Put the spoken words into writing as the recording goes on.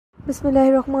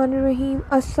Bismillahirrahmanirrahim.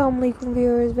 Assalamu alaikum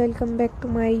viewers, welcome back to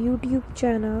my YouTube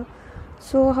channel.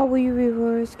 So how are you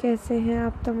viewers? कैसे हैं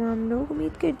आप तमाम लोग?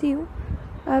 उम्मीद करती हूँ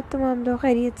आप तमाम लोग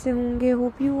खैरियत से होंगे.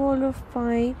 Hope you all are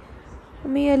fine.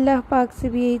 हमें अल्लाह पाक से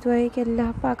भी यही दुआ है कि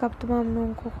अल्लाह पाक आप तमाम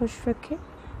लोगों को खुश रखे,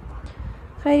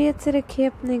 खैरियत से रखे,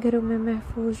 अपने घरों में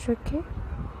महफूज रखे,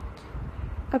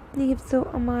 अपनी हिफ्ज़ व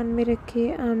अमान में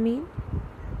रखे. आमीन.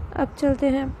 अब चलते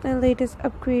हैं अपना latest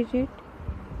upgraded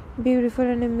beautiful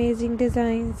and amazing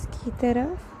designs की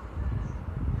तरफ.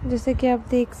 जैसे कि आप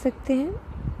देख सकते हैं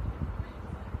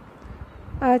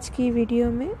आज की वीडियो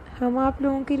में हम आप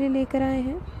लोगों के लिए लेकर आए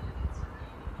हैं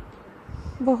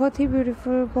बहुत ही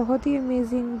ब्यूटीफुल, बहुत ही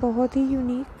अमेजिंग, बहुत ही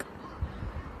unique,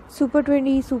 super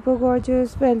trendy, super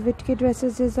gorgeous velvet के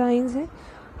ड्रेसेस डिज़ाइंस हैं.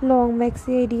 लॉन्ग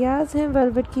मैक्सी आइडियाज़ हैं.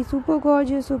 वेलवेट की super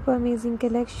gorgeous, super amazing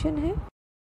collection है.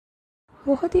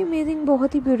 बहुत ही अमेजिंग,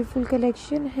 बहुत ही ब्यूटीफुल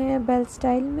कलेक्शन है. बेल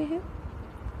स्टाइल में है.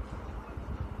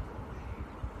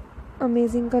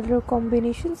 अमेजिंग कलर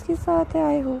कॉम्बिनेशंस के साथ है.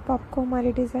 आई होप आपको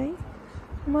हमारे डिज़ाइन,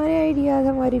 हमारे आइडियाज़,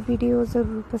 हमारी वीडियो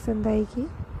ज़रूर पसंद आएगी.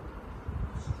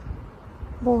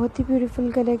 बहुत ही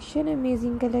ब्यूटीफुल कलेक्शन,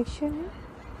 अमेजिंग कलेक्शन है.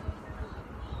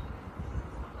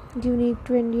 Unique,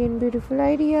 trendy and beautiful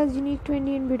ideas, unique,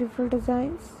 trendy and beautiful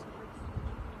designs.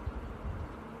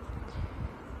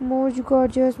 Most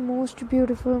gorgeous, most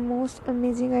beautiful, most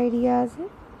amazing ideas.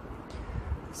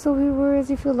 So viewers,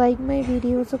 if you like my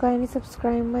video, so kindly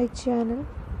subscribe my channel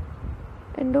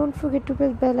and don't forget to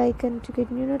press bell icon to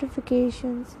get new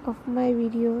notifications of my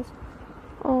videos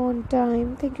on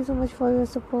time. Thank you so much for your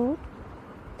support.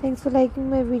 Thanks for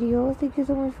liking my videos. Thank you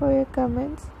so much for your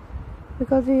comments,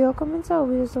 because your comments are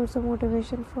always a source of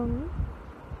motivation for me.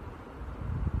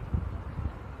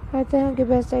 हर तरह के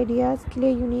best ideas के लिए,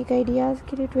 unique ideas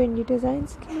के लिए, trendy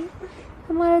designs के लिए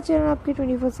हमारा channel आपके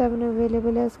 24/7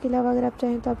 अवेलेबल है. उसके अलावा अगर आप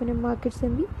चाहें तो आप इन्हें मार्केट से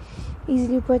भी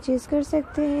ईज़िली परचेज़ कर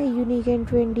सकते हैं. Unique and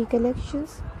trendy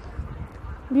collections,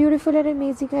 beautiful and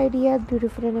amazing ideas,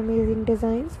 beautiful and amazing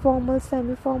designs, formal,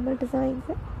 semi formal designs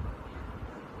है.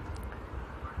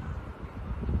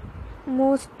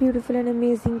 Most beautiful and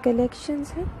amazing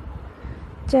collections हैं.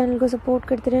 चैनल को सपोर्ट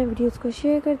करते रहें, वीडियोस को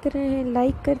शेयर करते रहें,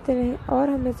 लाइक करते रहें और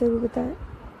हमें ज़रूर बताएं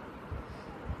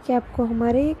कि आपको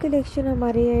हमारे ये कलेक्शन,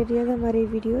 हमारे आइडियाज़, हमारे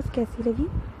वीडियोस कैसी लगी.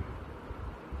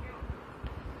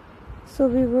 So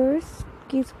viewers,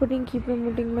 keep supporting, keep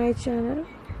promoting my channel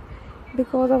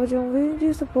because of your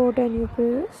views, support and your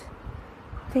prayers.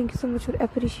 Thank you so much for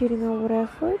appreciating our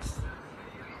efforts.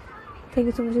 Thank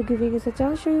you so much for giving us a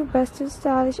chance to show you best and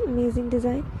stylish, amazing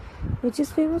design which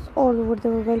is famous all over the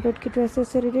world. Velvet के dresses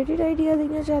से related idea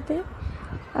देना चाहते हैं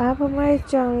आप हमारे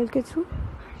channel के through,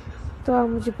 तो आप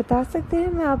मुझे बता सकते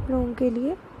हैं. मैं आप लोगों के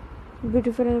लिए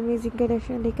ब्यूटीफुल एंड अमेजिंग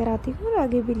कलेक्शन लेकर आती हूँ और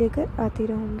आगे भी लेकर आती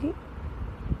रहूँगी.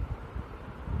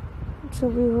 So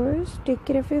viewers, take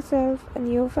care of yourself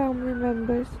and your family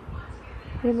members.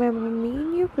 Remember me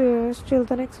in your prayers. Till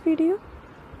the next video.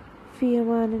 Fi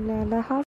aman Allah.